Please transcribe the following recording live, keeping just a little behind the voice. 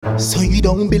So you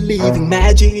don't believe in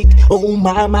magic? Oh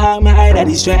my, that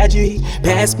is tragic.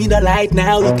 Pass me the light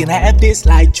now, you can have this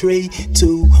like 3,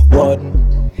 2,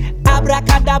 1.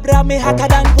 Abracadabra, me hotter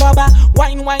than rubber.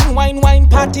 Wine,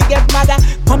 party get madder.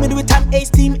 Coming with an ace,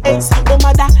 team ace, oh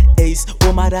mother. Ace,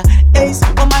 oh mother, ace,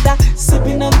 oh mother.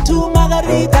 Sipping on 2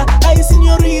 margarita. Hey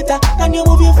señorita, can you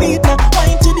move your feet now?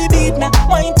 Wine to the beat now,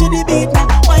 wine to the beat now,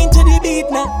 wine to the beat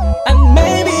now. And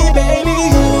maybe, baby,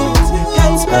 you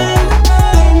can spend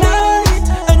the night,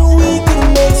 and we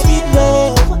can make sweet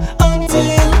love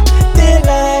until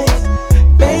daylight.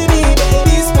 Baby,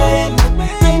 spend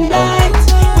the night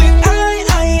with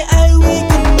I. We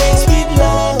can make sweet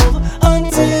love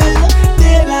until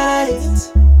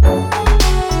daylight.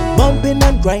 Bumping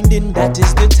and grinding, that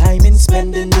is the timing.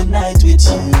 Spending the night with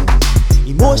you.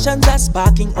 Emotions are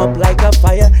sparking up like a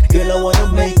fire. Girl, I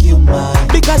wanna make you mine.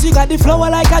 Because you got the flower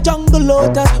like a jungle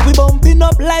lotus. We bumping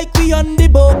up like we on the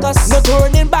bogus. No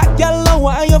turning back, girl, I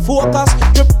want you focus.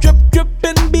 Drip,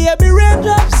 dripping, baby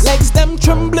raindrops. Legs them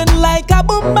trembling like a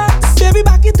boombox. Baby,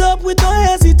 back it up with no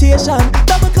hesitation.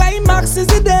 Double climax is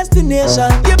the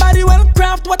destination. Your body well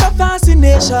craft, what a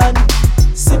fascination.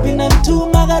 Sipping on 2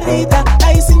 margarita.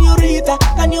 Hey señorita,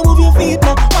 can you move your feet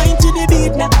now? Wine to the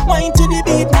beat now, wine to the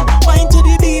beat now, wine to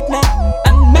the beat now.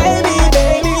 And maybe,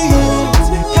 baby, you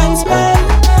can spend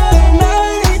the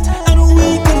night, and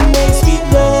we can make sweet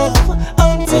love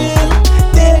until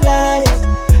daylight.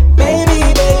 Baby,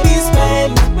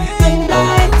 spend the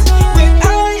night with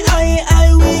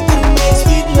I. We can make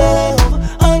sweet love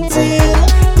until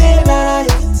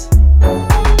daylight.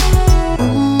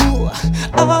 Ooh,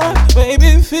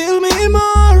 baby, feel me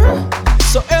more.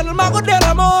 So el mago del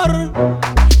amor,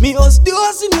 mi os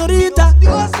Dios, señorita.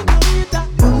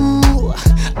 Ooh,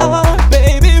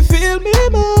 baby, feel me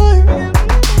more.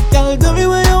 Y'all do me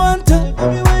where you want to.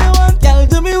 Y'all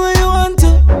do me where you want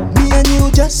to. Me and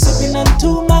you just sipping on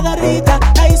 2 margarita.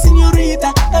 Hey,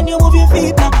 señorita, can you move your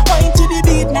feet now? Wine to the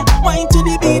beat now, wine to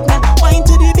the beat now, wine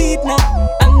to the